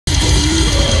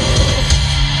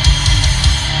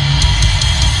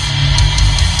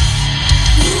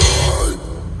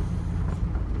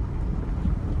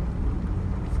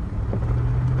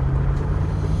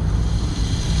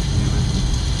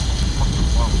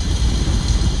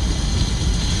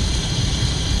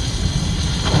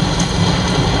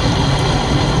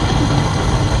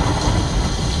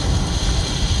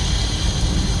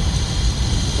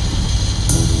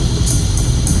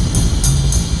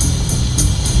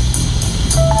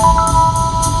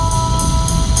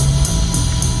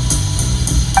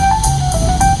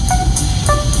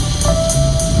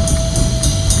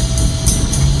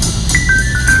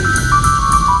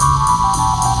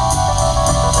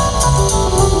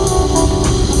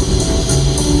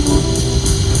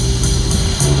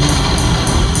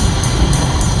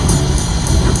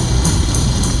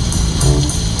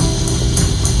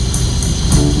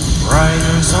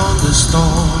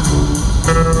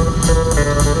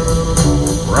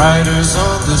riders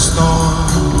on the storm.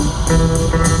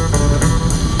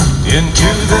 Into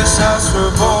this house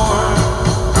we're born,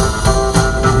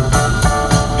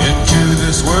 into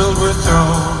this world we're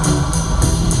thrown,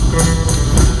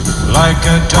 like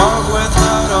a dog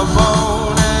without a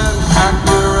bone, an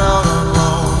actor out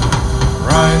alone,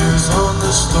 riders on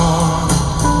the storm.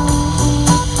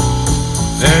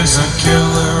 There's a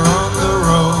killer on the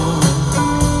road,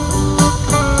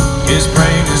 his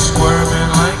brain is squirming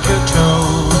like a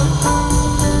toad.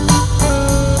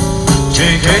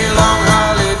 Take a long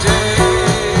holiday,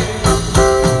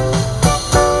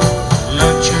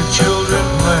 let your children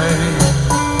play.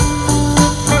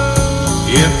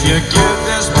 If you give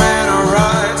this man a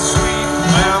ride, sweet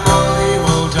family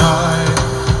will die.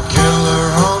 Killer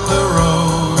on the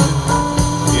road,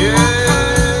 yeah.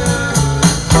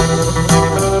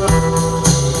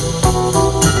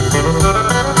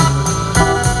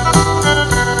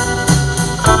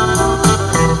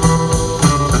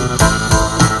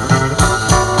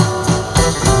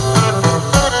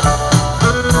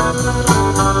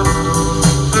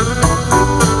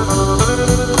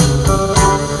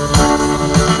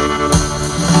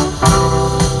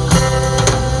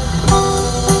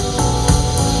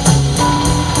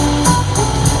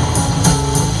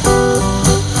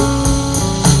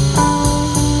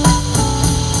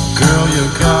 Girl, you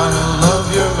gotta love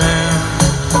your man.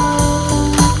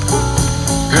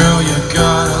 Girl, you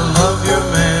gotta love your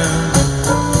man.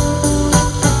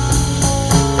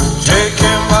 Take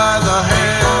him by the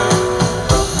hand,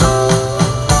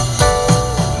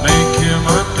 make him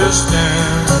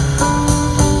understand.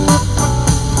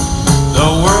 The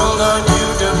world on you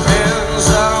depends,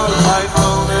 our life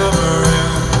will never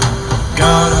end.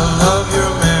 Gotta love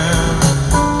your man,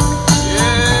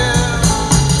 yeah.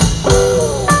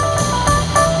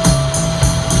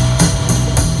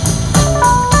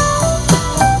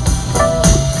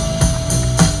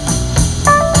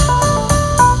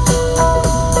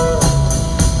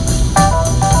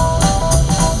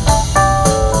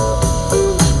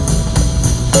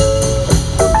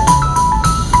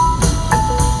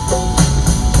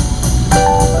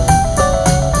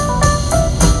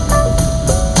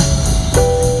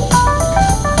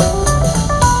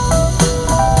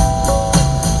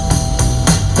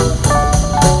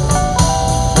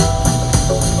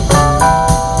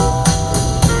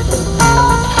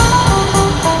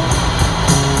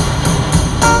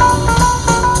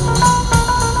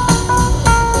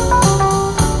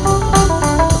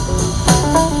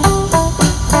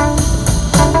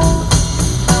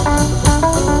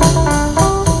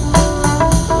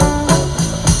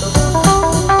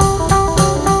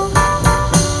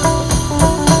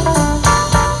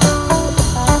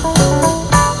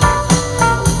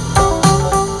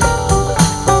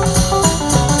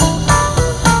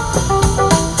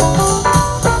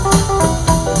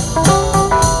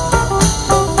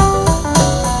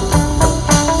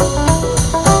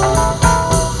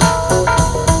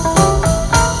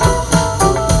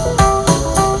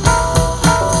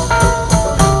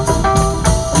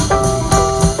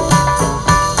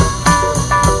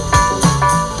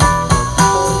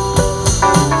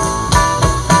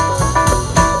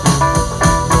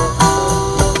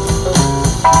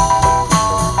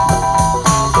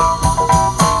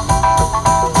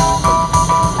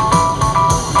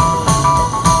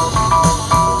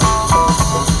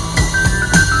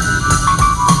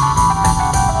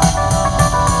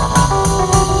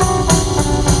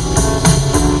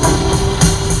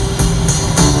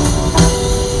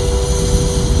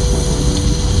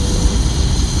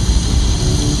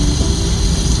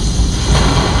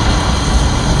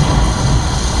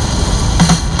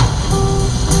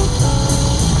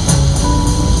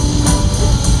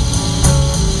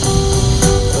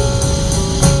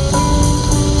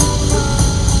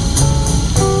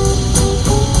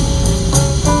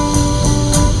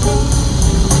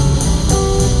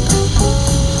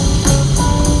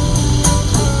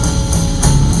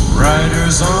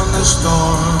 Riders on the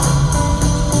storm,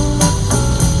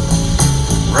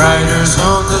 riders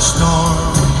on the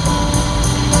storm.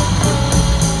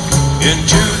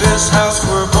 Into this house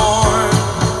we're born,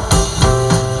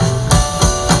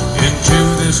 into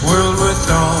this world we're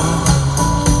thrown,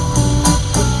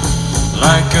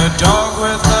 like a dog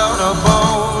without a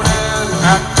bone, an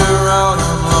actor out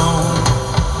alone,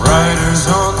 riders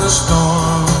on the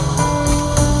storm.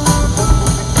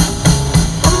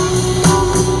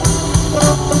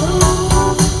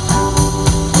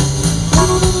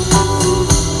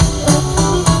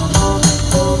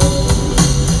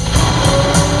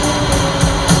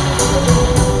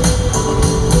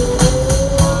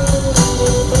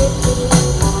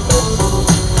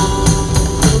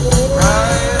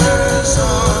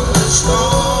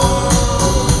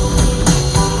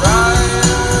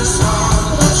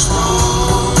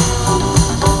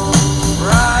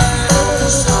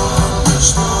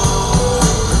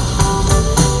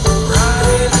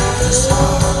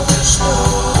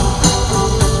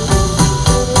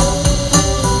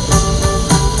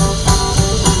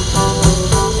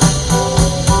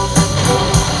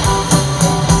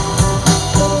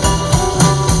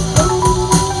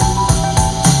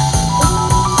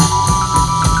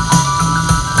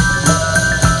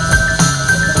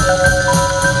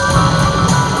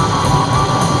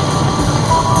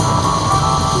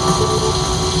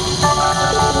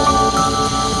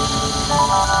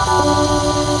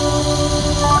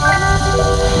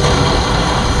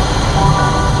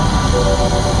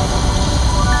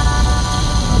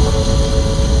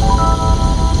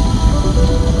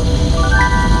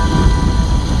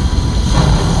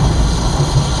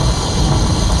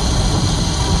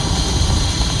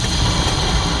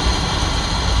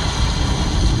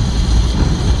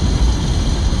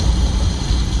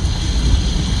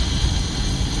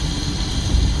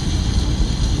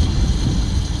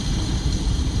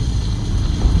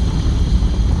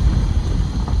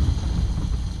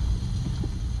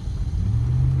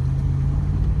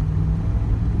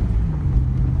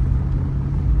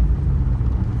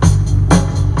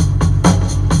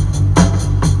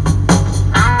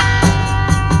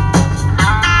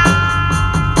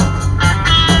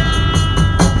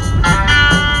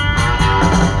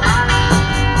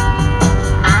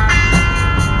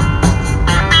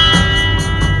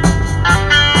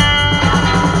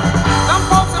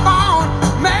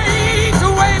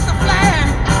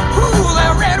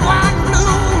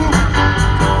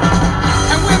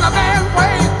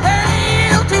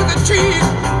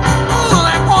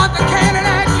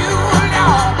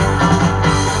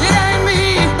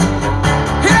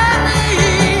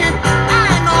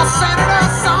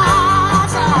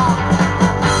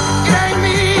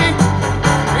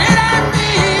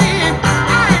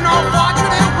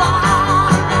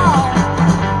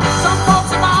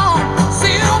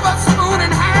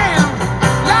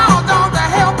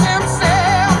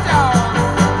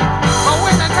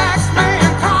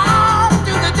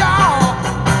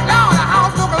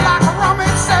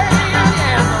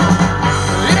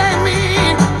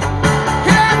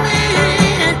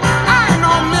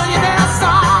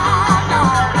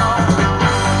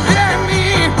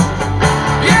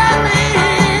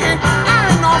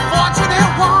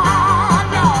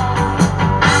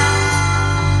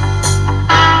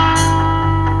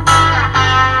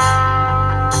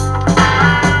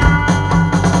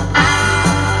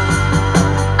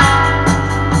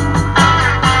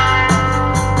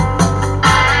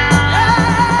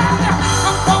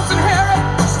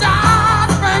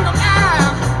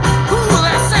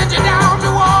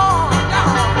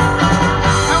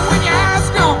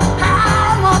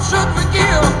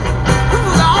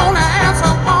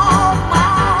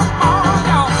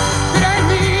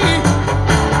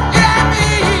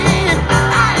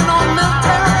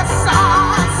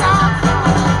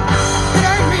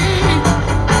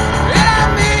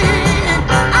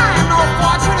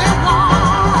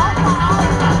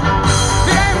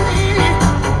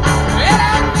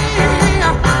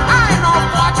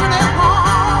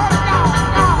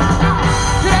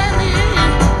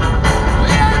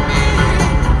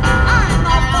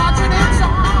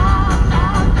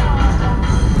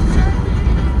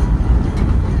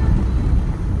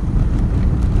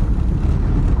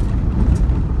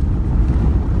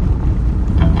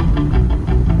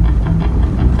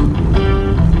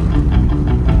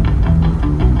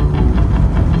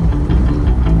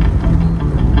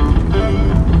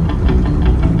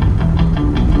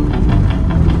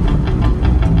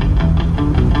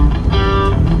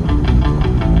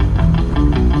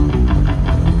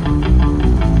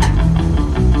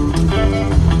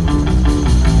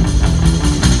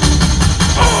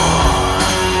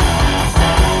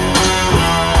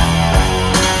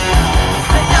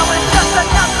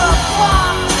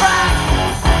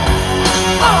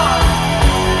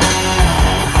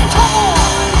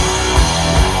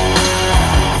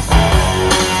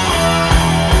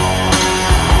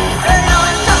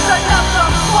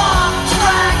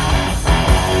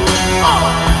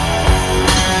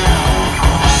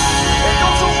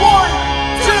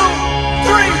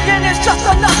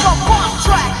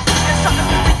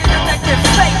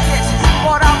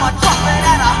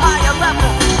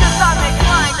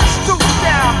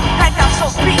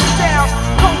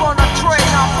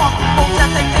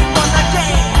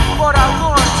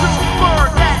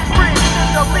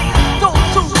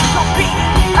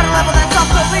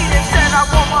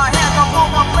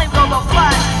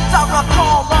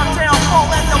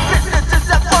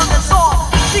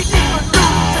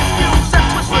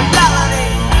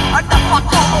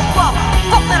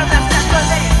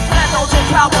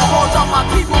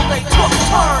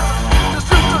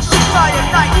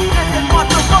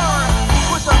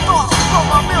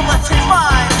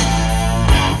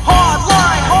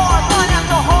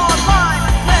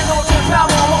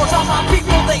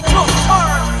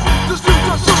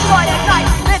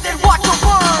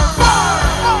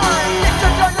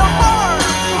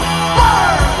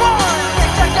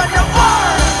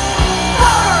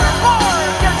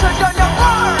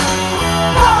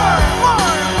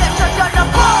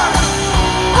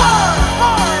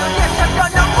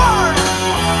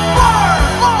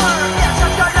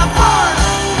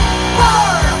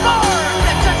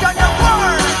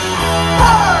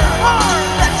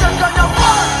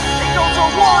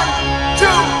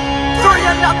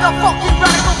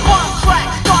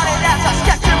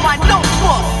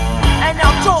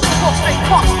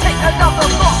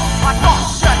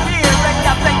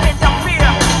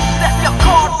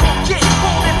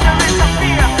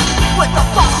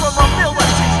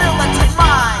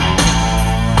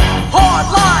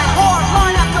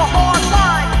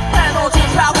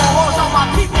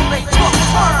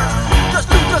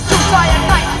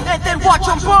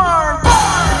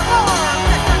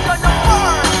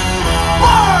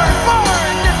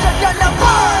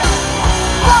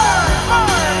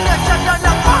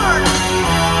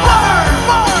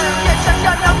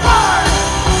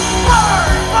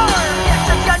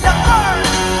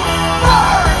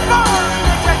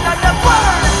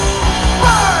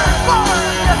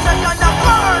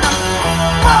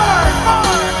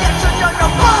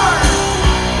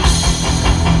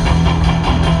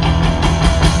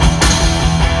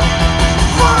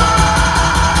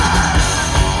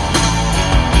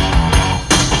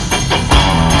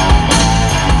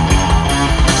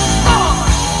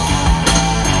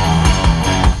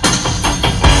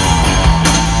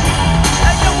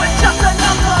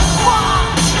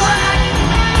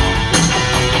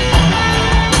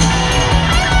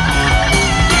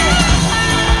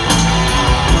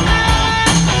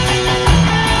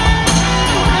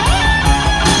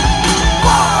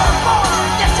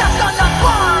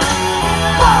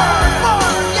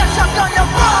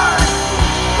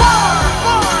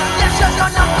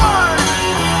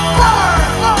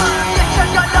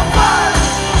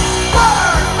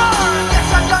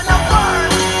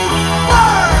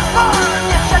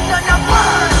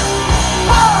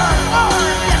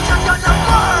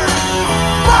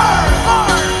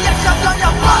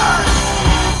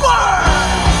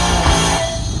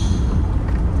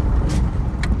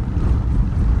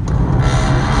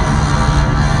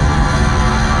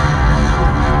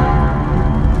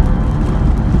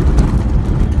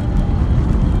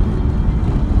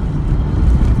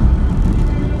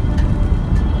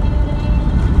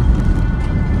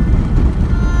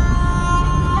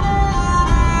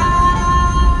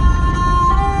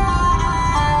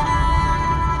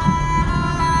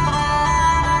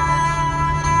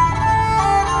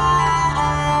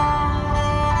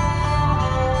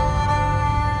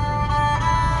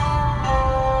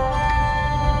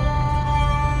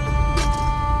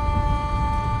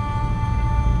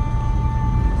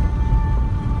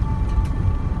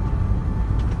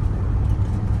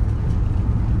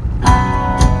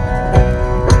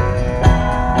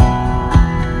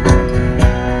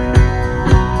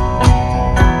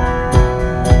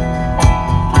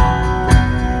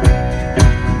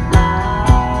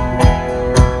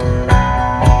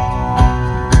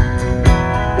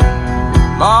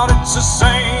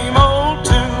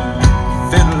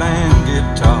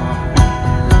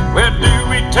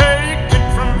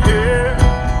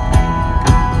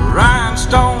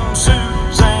 rhinestone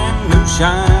suits and new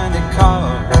shiny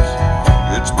cars.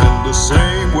 It's been the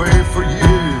same way for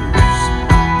years.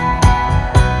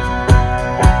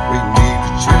 We need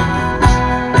to change.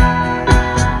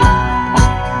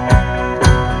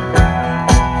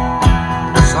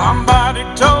 Somebody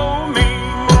told me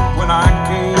when I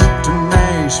came to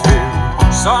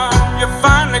Nashville, son, you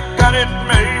finally got it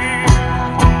made.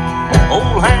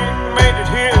 Old Hank made it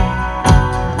here.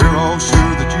 We're all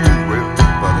sure that you will,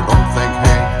 but I don't think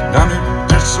Hank done it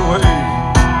this way.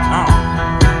 No,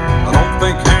 I don't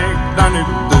think Hank done it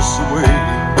this way.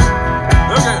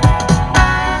 Look at it.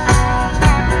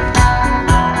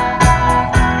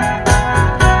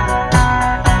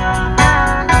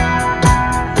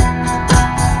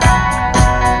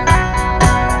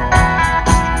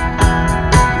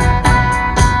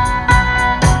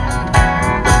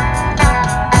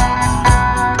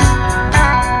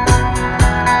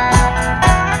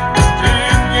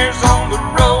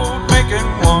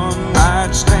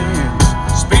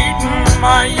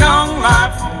 My young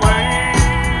life away.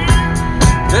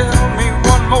 Tell me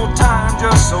one more time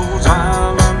just so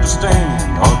I'll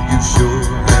understand. Are you sure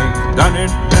Hank done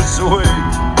it this way?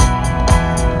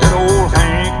 Did old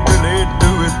Hank really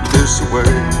do it this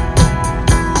way?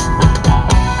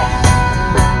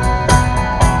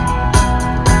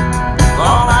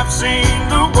 Thought I've seen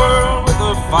the world with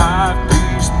a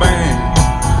 5-piece band,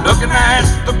 looking at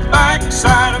the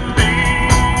backside of me,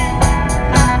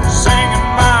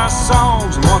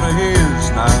 songs and one of his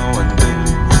now and then.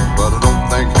 But I don't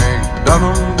think Hank done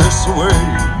them this way.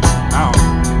 No,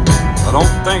 I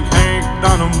don't think Hank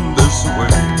done them this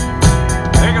way.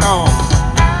 Take it on.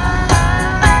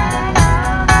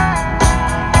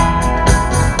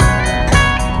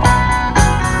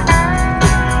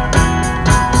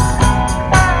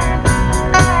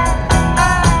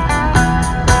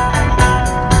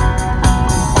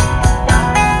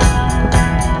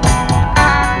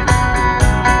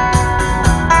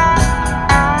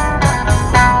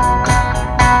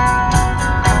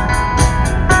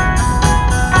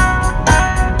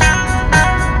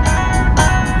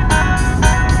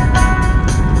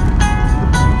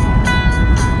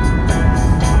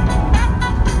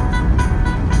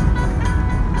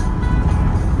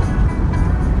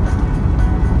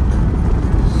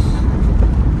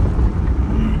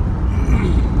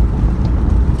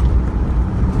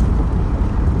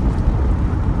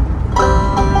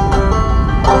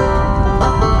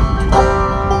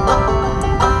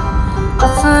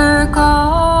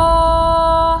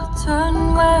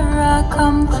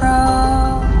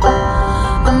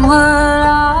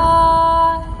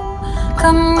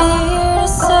 Come here to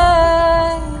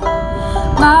say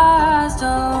my eyes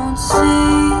don't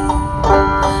see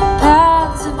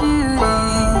paths of beauty,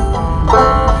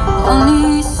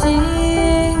 only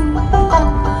seeing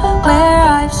where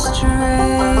I've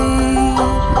strayed.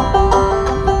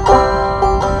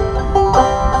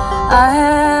 I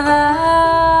have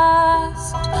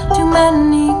asked too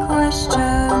many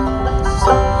questions,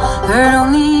 heard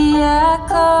only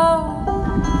echo,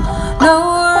 no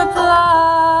reply.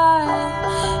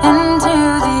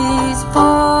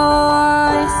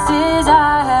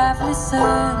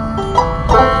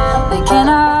 They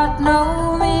cannot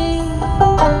know me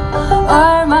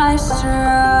or my strife.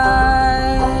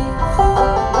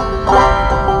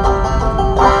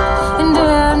 And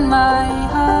in my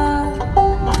heart,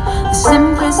 the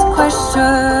simplest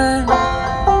question,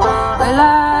 will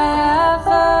I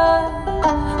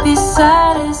ever be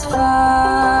satisfied?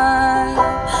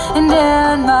 And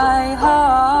in my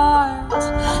heart,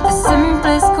 the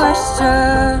simplest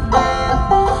question,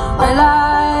 will I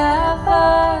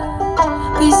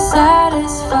be satisfied?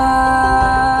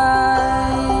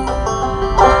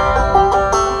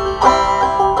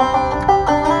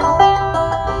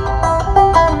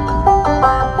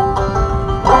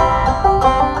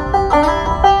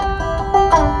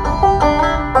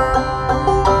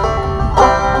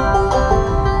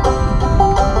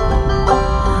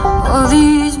 All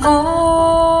these voices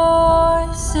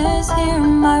hear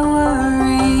my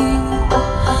worry,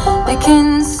 they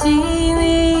can see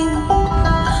me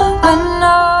when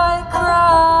I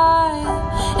cry,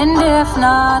 and if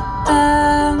not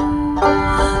them,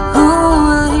 who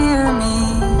will hear me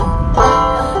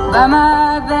by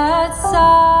my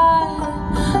bedside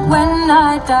when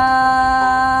I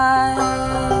die?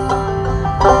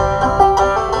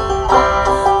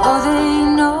 Oh, they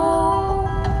know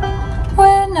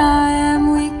when I am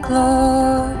weak,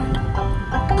 Lord,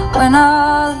 when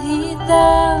I'll heed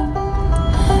them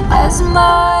as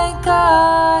my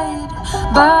guide,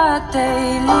 but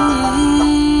they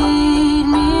lead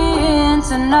me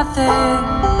into nothing.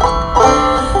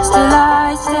 Still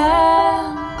I stand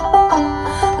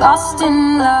lost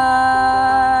in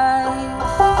life.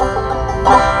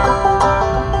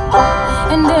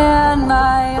 And in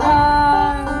my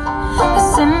heart, the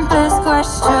simplest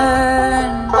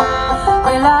question,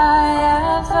 will I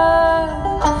ever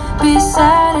be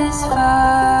satisfied?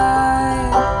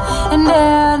 And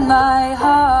in my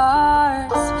heart,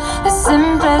 the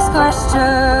simplest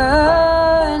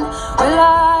question, will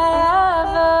I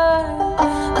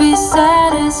ever be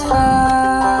satisfied?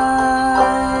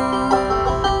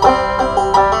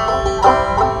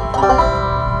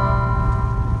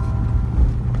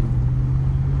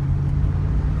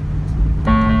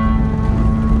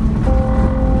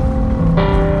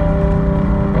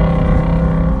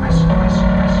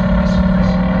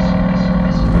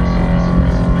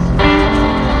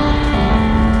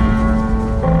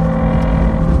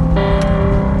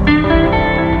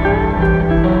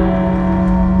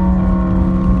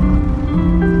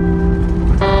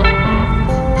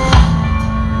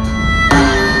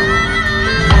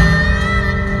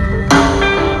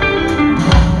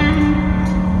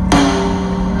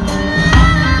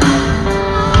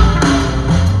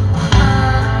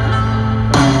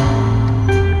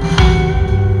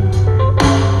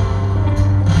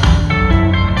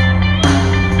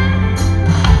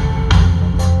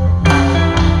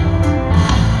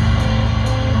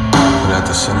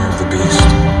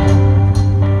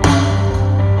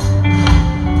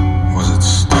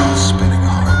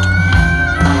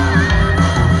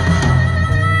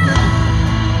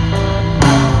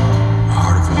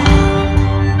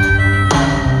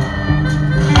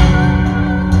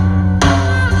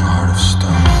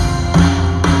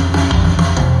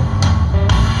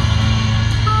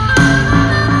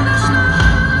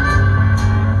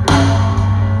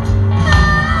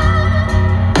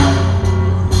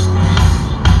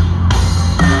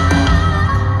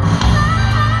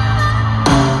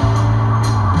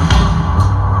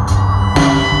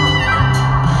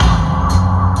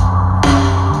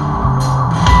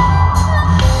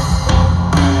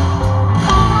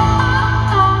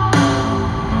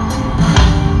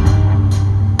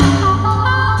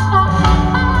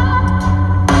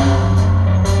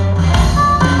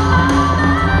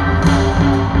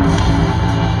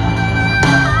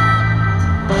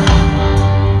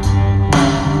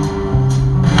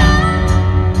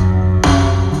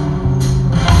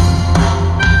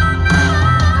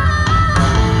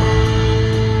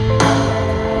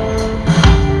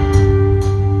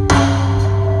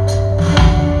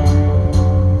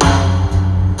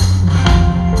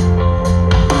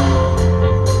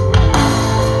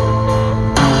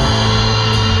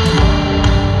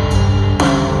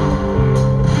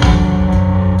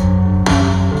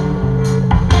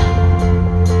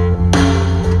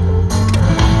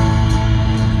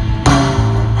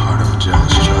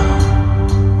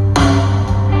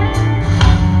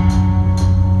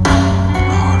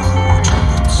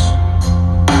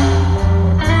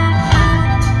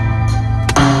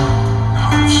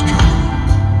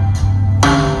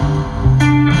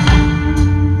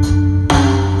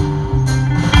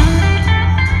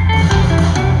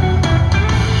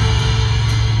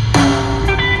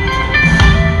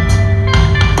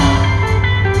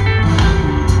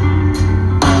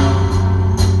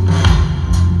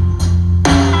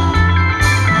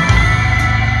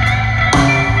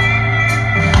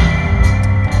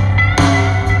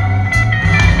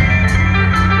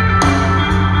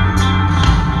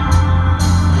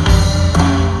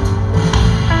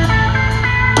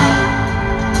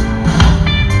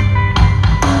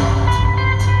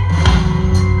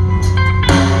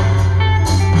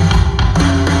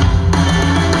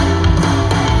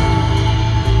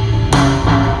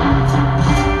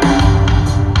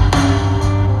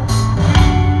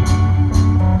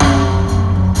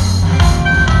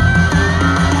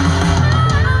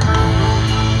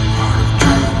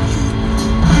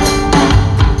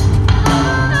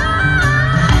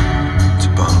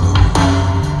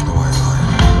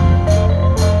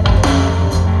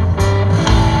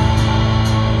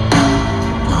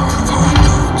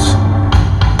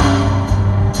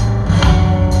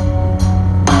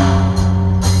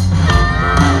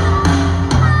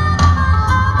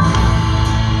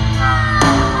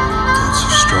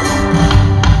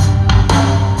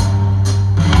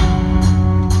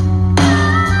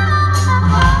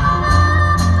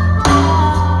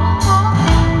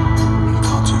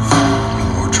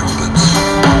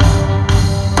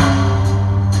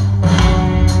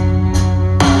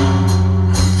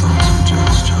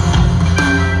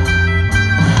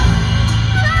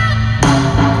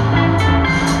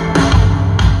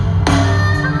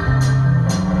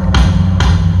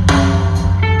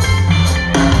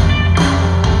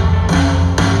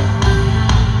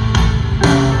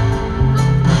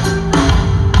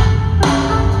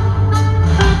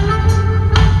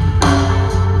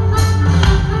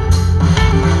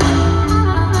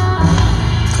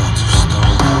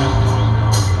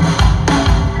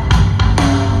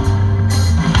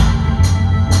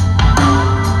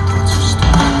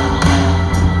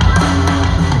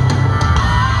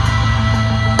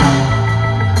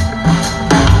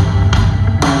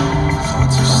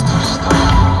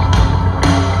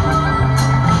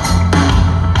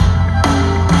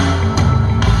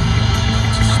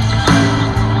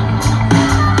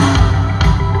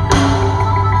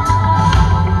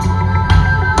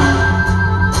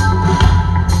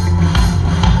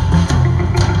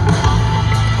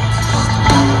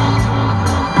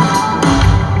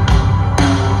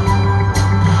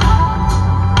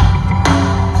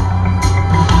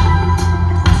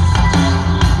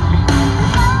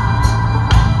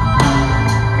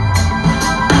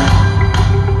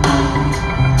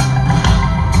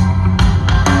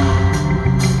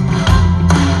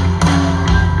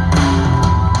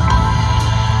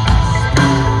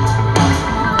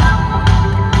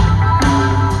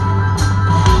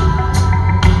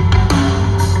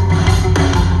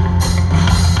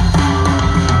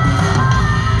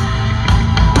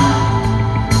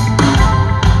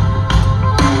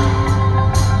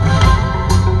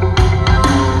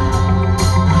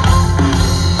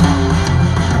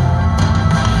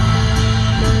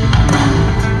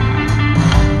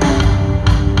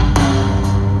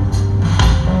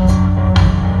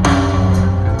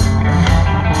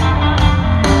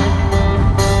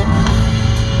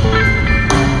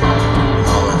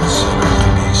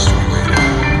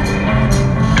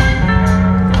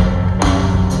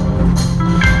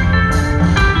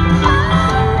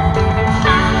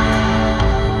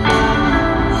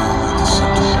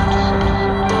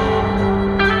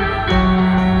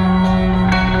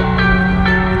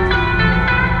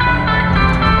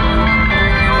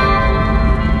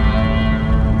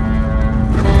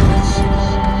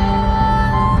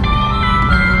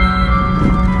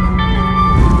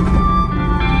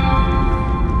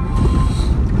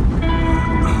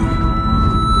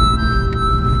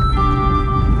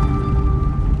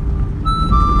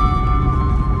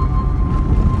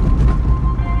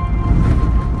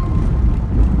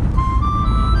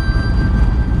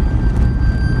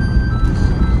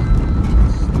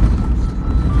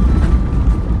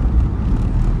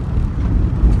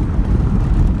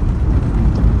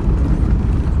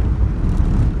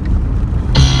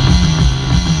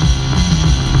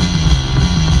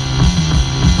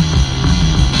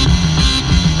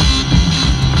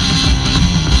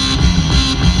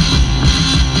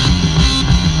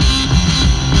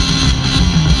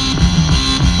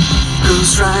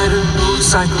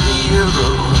 motorcycle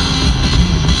hero.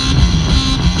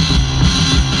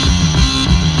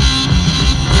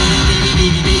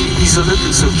 He's a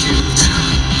looking so cute.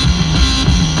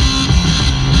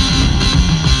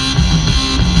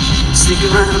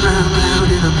 Sneaking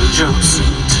round in a blue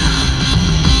jumpsuit.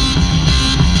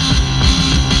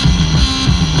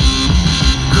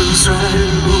 Ghost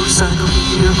rider, motorcycle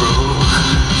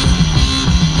hero.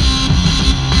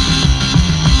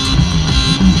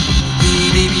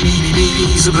 Baby,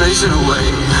 he's a blazing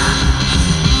away.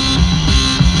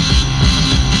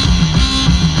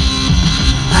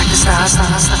 Like the stars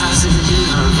in the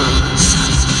universe.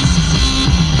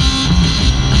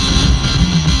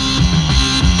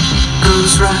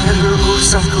 Ghost rider,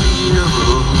 motorcycle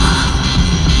hero.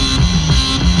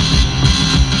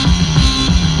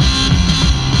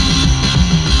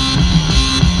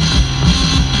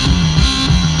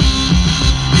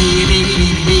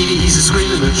 Baby, he's a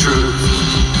screaming the truth.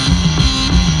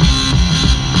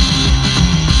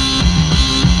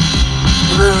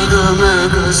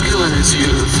 America's killing its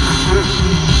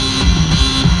youth.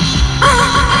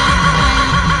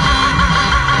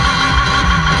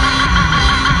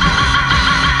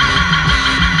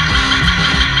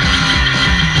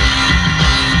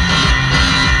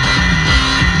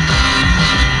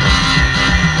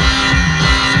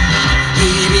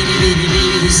 Baby,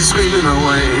 he's screaming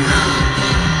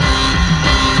away.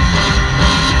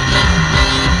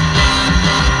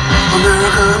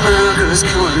 America's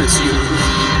killing its youth.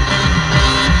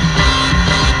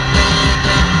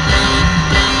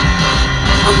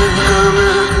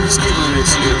 America's killing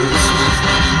its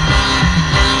youth.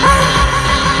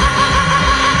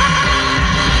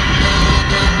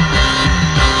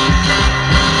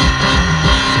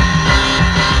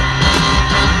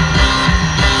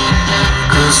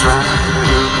 Ghost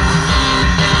rider.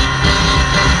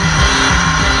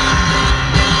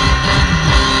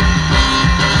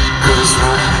 Ghost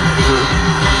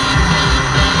rider.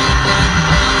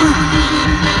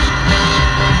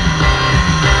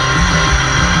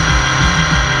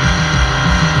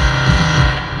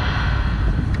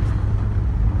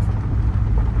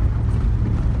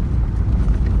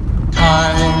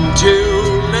 Time to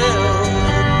live,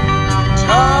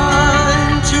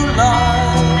 time to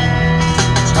love,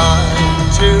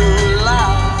 time to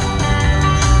laugh,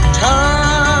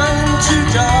 time to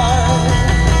die.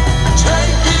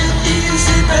 Take it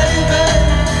easy, baby,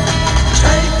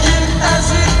 take it as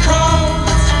it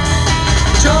comes.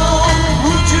 Don't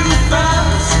move too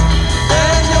fast,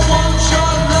 then you want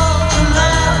your love to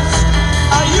last.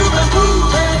 Are you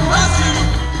moving,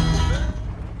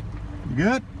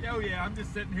 Good? Oh yeah, I'm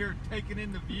just sitting here taking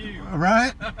in the view. All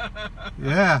right.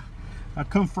 Yeah. I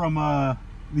come from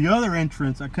the other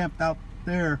entrance. I camped out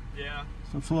there. Yeah.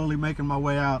 So I'm slowly making my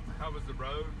way out. How was the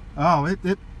road? Oh,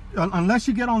 unless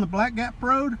you get on the Black Gap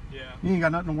Road, Yeah. you ain't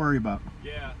got nothing to worry about.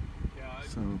 Yeah. Yeah.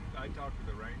 I talked to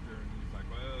the ranger and he's like,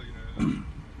 well, you know, I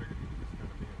figured he was just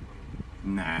gonna be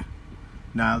a little.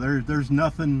 Nah, there's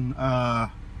nothing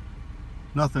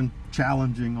nothing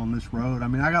challenging on this road. I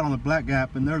mean, I got on the Black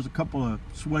Gap and there's a couple of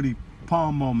sweaty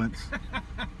palm moments,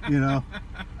 you know.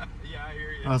 Yeah, I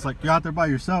hear you. I was like, you're out there by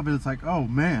yourself and it's like, oh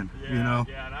man, Yeah, you know.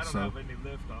 Yeah, and I don't have any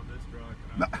lift on this truck.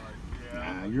 And I'm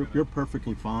like, yeah, You're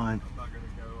perfectly fine. I'm not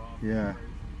gonna go off. Yeah.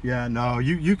 Yeah, no,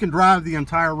 you can drive the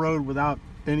entire road without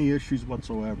any issues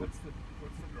whatsoever. What's the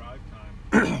drive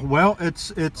time? Well,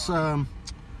 it's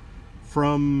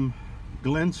from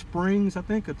Glen Springs, I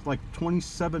think it's like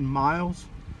 27 miles,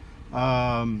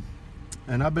 and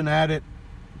I've been at it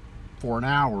for an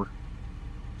hour,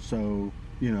 so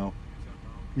you know.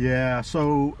 Yeah,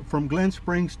 so from Glen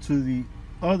Springs to the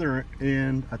other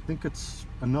end, I think it's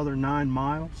another 9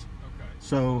 miles. Okay.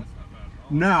 So That's not bad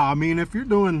at all. no, I mean, if you're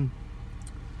doing,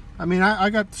 I mean, I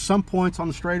got some points on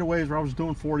the straightaways where I was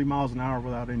doing 40 miles an hour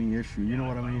without any issue. You know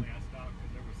what I mean? I stopped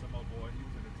because there was some old boy. He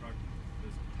was in a truck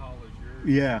as tall as yours.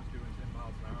 Yeah. Doing 10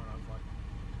 miles an hour, and I was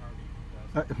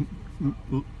like, tired of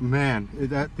you. Man,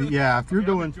 yeah, if you're I'm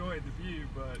doing, enjoying the view,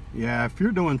 but yeah, if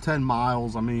you're doing 10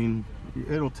 miles, I mean,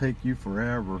 it'll take you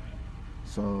forever.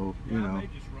 So, yeah, you I know, may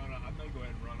just run. I may go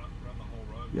ahead and run the whole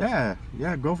road.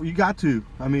 yeah, go for, you got to.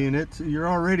 I mean, you're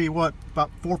already what, about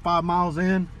 4 or 5 miles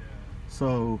in. Yeah.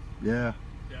 So, yeah.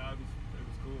 Yeah, it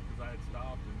was cool because I had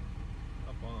stopped and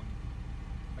up on,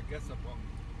 I guess up on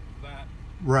that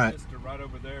Right. vista right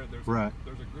over there. There's Right.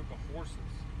 there's a group of horses.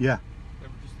 Yeah. They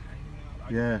were just hanging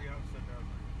out. Yeah. I was sitting there, I was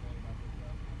like, man, I looked up and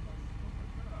I was like, oh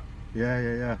my god, Yeah. you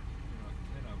know, like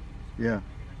 10 of them just Yeah. hanging out.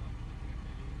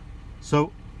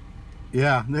 So,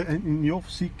 yeah, and you'll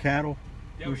see cattle.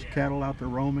 Oh, There's yeah. cattle out there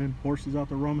roaming, horses out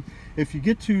there roaming. If you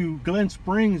get to Glen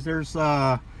Springs, there's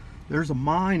there's a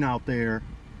mine out there,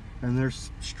 and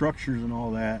there's structures and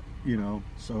all that, you know.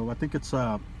 So I think it's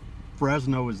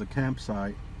Fresno is the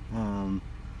campsite, and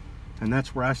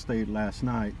that's where I stayed last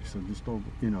night. So just over,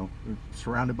 you know,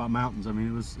 surrounded by mountains. I mean,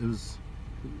 it was,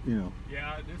 you know.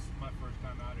 Yeah, this is my first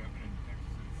time out here. I've been in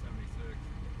Texas since '76.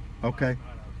 Okay. Last night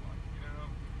I was like, you know,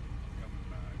 I'm coming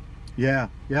back. Yeah,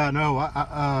 yeah, no,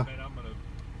 And then I'm gonna,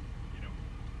 you know,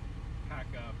 pack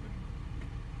up and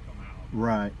come out.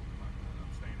 right.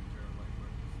 I'm staying in Terra Lake.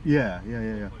 Yeah, yeah,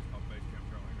 yeah, A yeah. place called Base Camp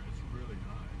Carolina. It's really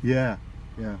nice. Yeah,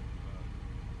 yeah.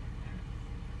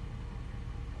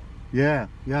 Yeah,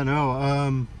 yeah, no.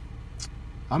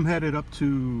 I'm headed up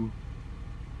to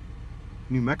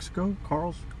New Mexico,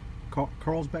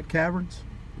 Carlsbad Caverns.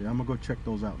 Yeah, I'm gonna go check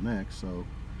those out next. So,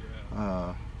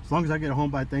 as long as I get home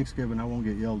by Thanksgiving, I won't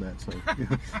get yelled at. So,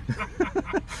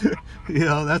 you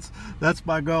know, that's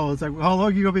my goal. It's like, how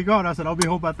long you gonna be gone? I said, I'll be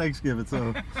home by Thanksgiving.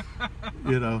 So,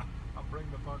 you know. I'll bring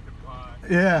the pumpkin pie.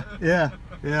 Yeah, yeah,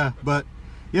 yeah. But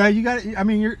yeah, you got. I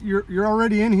mean, you're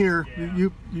already in here. Yeah.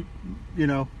 You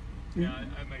know. Yeah,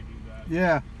 I may do that.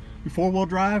 Yeah. And You then, 4-wheel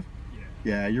drive? yeah.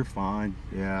 Yeah, you're fine.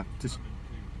 Yeah, just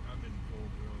I'm in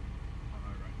full-wheel high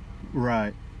right now.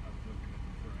 right. I was looking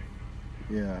at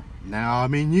the terrain. Yeah. Now, I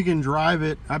mean, you can drive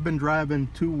it. I've been driving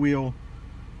 2-wheel.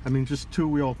 I mean, just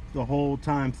 2-wheel the whole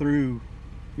time through,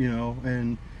 you know,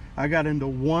 and I got into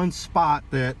one spot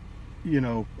that, you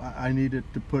know, I needed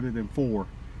to put it in 4.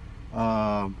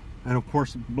 And of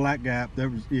course, Black Gap, there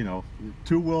was, you know,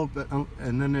 2-wheel,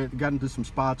 and then it got into some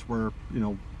spots where, you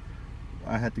know,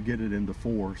 I had to get it into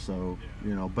 4. So,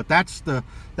 you know, but that's the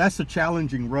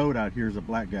challenging road out here is a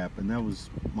Black Gap, and that was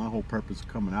my whole purpose of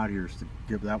coming out here is to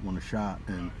give that one a shot.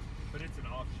 And Right. But it's an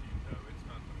offshoot, though. It's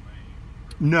not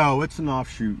the main. no, it's an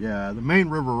offshoot. Yeah, the main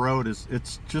river road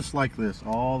it's just like this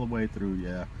all the way through.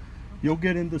 Yeah, you'll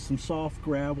get into some soft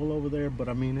gravel over there, but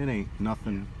I mean, it ain't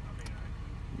nothing. I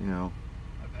mean, You know.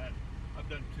 I've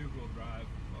done 2-wheel drive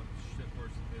on shit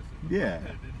worse than this. Yeah.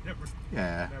 It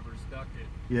Yeah. never stuck it.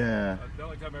 Yeah. The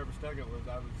only time I ever stuck it was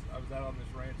I was out on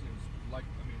this ranch and it was like,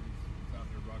 I mean, it's out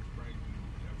near Rock Springs and,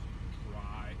 you know, it's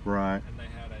dry. Right. And they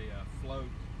had a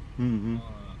float Mm-hmm.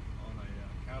 on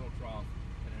a cattle trough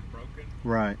that had broken,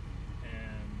 Right.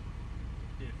 and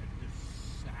it had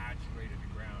just saturated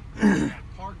the ground. I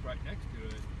parked right next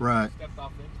to it. Right. Stepped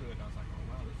off into it and I was like, oh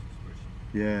wow, this is squishy.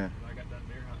 Yeah. And I got done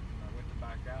deer hunting and I went to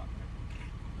back out and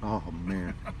Oh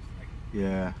man. I was like,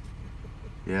 Yeah.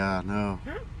 Yeah. No.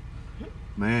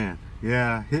 Man.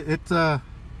 Yeah.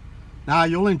 Nah,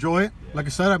 you'll enjoy it. Like I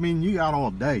said, I mean, you got all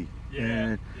day. Yeah,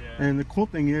 And, yeah. and the cool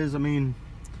thing is, I mean,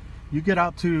 you get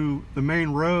out to the main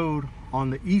road on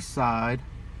the east side,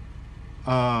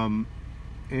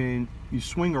 and you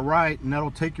swing a right, and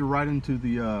that'll take you right into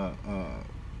the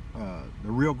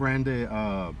Rio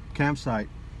Grande campsite,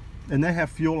 and they have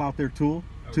fuel out there too.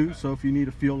 Okay. So if you need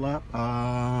to fuel up,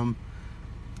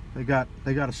 they got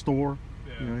a store,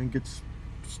 Yeah. you know, and get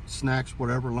snacks,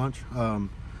 whatever, lunch.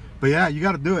 But yeah, you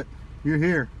got to do it. You're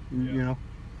here, Yeah. you know.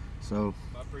 So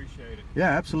I appreciate it. yeah,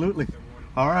 absolutely. Everyone-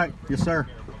 All right, yes sir.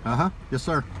 Careful. Yes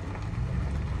sir.